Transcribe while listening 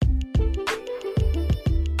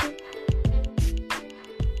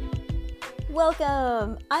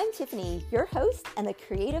Welcome! I'm Tiffany, your host and the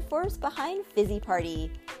creative force behind Fizzy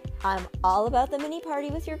Party. I'm all about the mini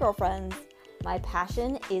party with your girlfriends. My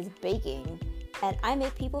passion is baking, and I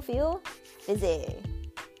make people feel fizzy.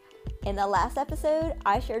 In the last episode,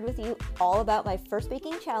 I shared with you all about my first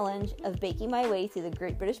baking challenge of baking my way through the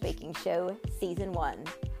Great British Baking Show Season 1,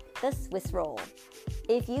 the Swiss Roll.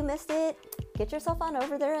 If you missed it, get yourself on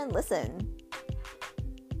over there and listen.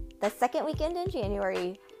 The second weekend in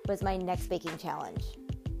January was my next baking challenge,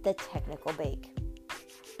 the Technical Bake.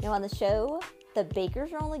 Now on the show, the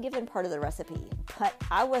bakers are only given part of the recipe, but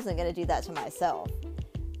I wasn't going to do that to myself.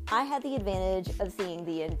 I had the advantage of seeing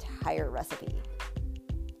the entire recipe.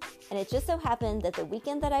 And it just so happened that the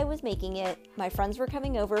weekend that I was making it, my friends were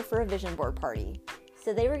coming over for a vision board party.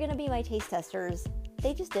 So they were going to be my taste testers.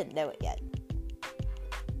 They just didn't know it yet.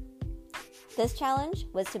 This challenge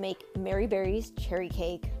was to make Mary Berry's cherry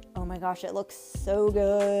cake. Oh my gosh, it looks so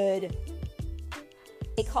good.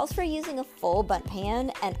 It calls for using a full bundt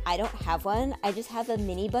pan, and I don't have one. I just have a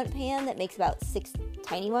mini bundt pan that makes about 6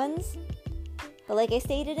 tiny ones. But like I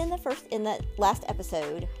stated in the last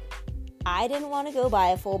episode, I didn't want to go buy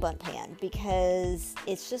a full bundt pan because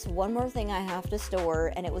it's just one more thing I have to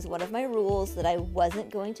store, and it was one of my rules that I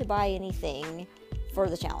wasn't going to buy anything for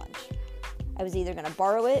the challenge. I was either going to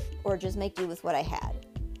borrow it or just make do with what I had.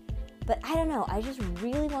 But I don't know, I just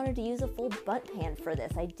really wanted to use a full bundt pan for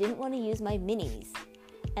this. I didn't want to use my minis.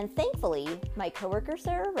 And thankfully, my coworker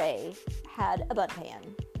Sarah Ray had a bundt pan.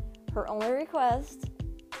 Her only request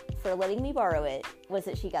for letting me borrow it was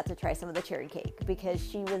that she got to try some of the cherry cake because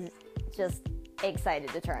she was just excited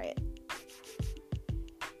to try it.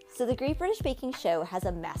 So the Great British Baking Show has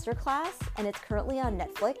a masterclass, and it's currently on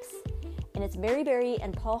Netflix. And it's Mary Berry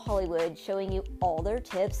and Paul Hollywood showing you all their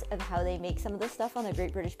tips of how they make some of the stuff on the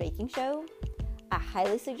Great British Baking Show. I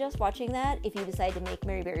highly suggest watching that if you decide to make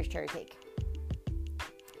Mary Berry's cherry cake.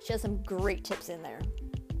 She has some great tips in there.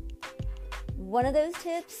 One of those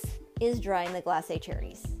tips is drying the glacé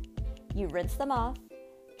cherries. You rinse them off,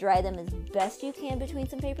 dry them as best you can between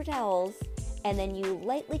some paper towels, and then you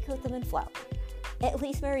lightly coat them in flour. At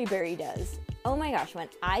least Mary Berry does. Oh my gosh, when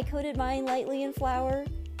I coated mine lightly in flour,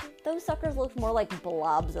 those suckers looked more like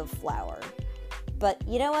blobs of flour. But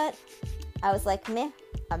you know what? I was like, meh,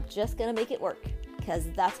 I'm just gonna make it work, because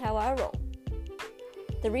that's how I roll.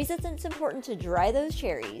 The reason it's important to dry those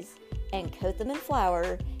cherries and coat them in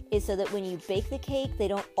flour is so that when you bake the cake, they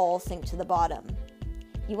don't all sink to the bottom.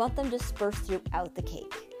 You want them dispersed throughout the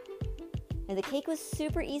cake. And the cake was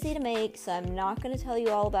super easy to make, so I'm not gonna tell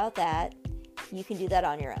you all about that. You can do that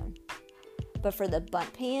on your own. But for the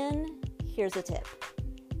bundt pan, here's a tip.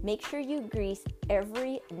 Make sure you grease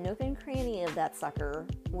every nook and cranny of that sucker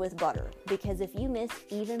with butter, because if you miss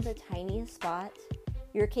even the tiniest spot,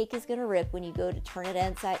 your cake is going to rip when you go to turn it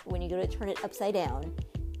upside down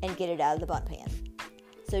and get it out of the bundt pan.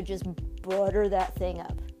 So just butter that thing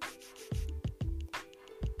up.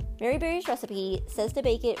 Mary Berry's recipe says to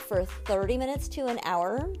bake it for 30 minutes to an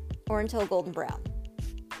hour or until golden brown,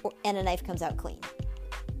 and a knife comes out clean.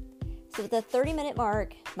 So at the 30-minute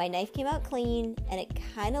mark, my knife came out clean, and it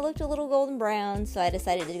kind of looked a little golden brown, so I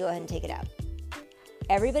decided to go ahead and take it out.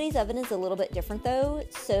 Everybody's oven is a little bit different though,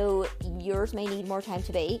 so yours may need more time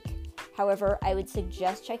to bake. However, I would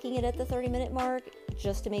suggest checking it at the 30-minute mark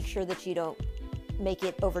just to make sure that you don't make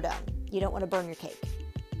it overdone. You don't want to burn your cake.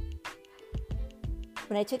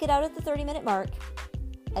 When I took it out at the 30-minute mark,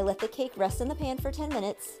 I let the cake rest in the pan for 10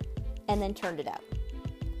 minutes and then turned it out.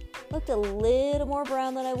 Looked a little more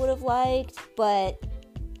brown than I would have liked, but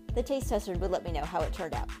the taste tester would let me know how it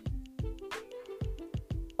turned out.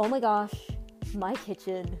 Oh my gosh, my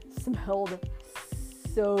kitchen smelled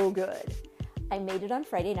so good. I made it on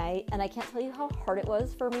Friday night, and I can't tell you how hard it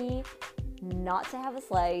was for me not to have a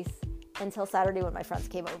slice until Saturday when my friends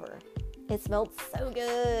came over. It smelled so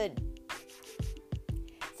good.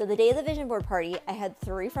 So the day of the vision board party, I had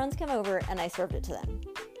 3 friends come over, and I served it to them.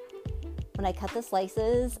 When I cut the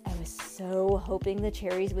slices, I was so hoping the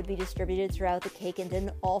cherries would be distributed throughout the cake and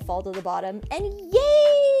didn't all fall to the bottom. And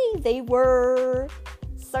yay! They were!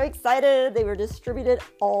 So excited! They were distributed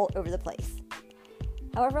all over the place.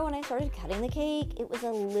 However, when I started cutting the cake, it was a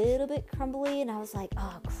little bit crumbly, and I was like,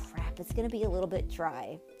 oh crap, it's going to be a little bit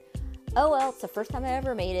dry. Oh well, it's the first time I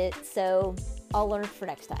ever made it, so I'll learn for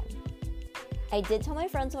next time. I did tell my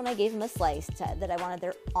friends when I gave them a slice that I wanted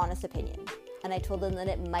their honest opinion. And I told them that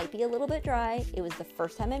it might be a little bit dry. It was the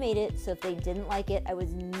first time I made it, so if they didn't like it, I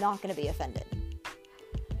was not going to be offended.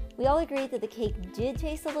 We all agreed that the cake did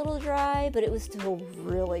taste a little dry, but it was still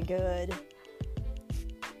really good.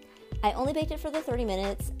 I only baked it for the 30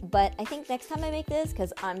 minutes, but I think next time I make this,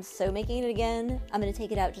 because I'm so making it again, I'm going to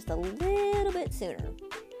take it out just a little bit sooner.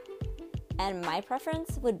 And my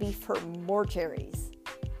preference would be for more cherries.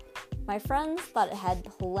 My friends thought it had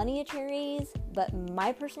plenty of cherries, but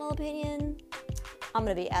my personal opinion, I'm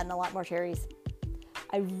going to be adding a lot more cherries.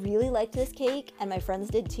 I really liked this cake, and my friends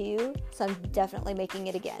did too, so I'm definitely making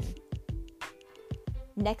it again.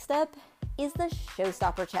 Next up is the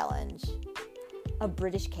Showstopper Challenge, a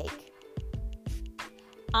British cake.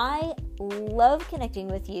 I love connecting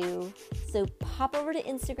with you, so pop over to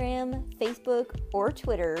Instagram, Facebook, or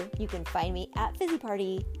Twitter. You can find me at Fizzy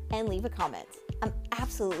Party and leave a comment. I'm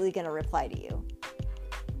absolutely going to reply to you.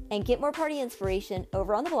 And get more party inspiration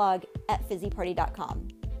over on the blog at fizzyparty.com.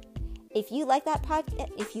 If you like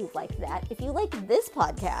this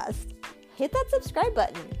podcast, hit that subscribe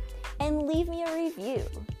button and leave me a review.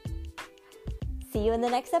 See you in the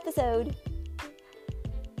next episode.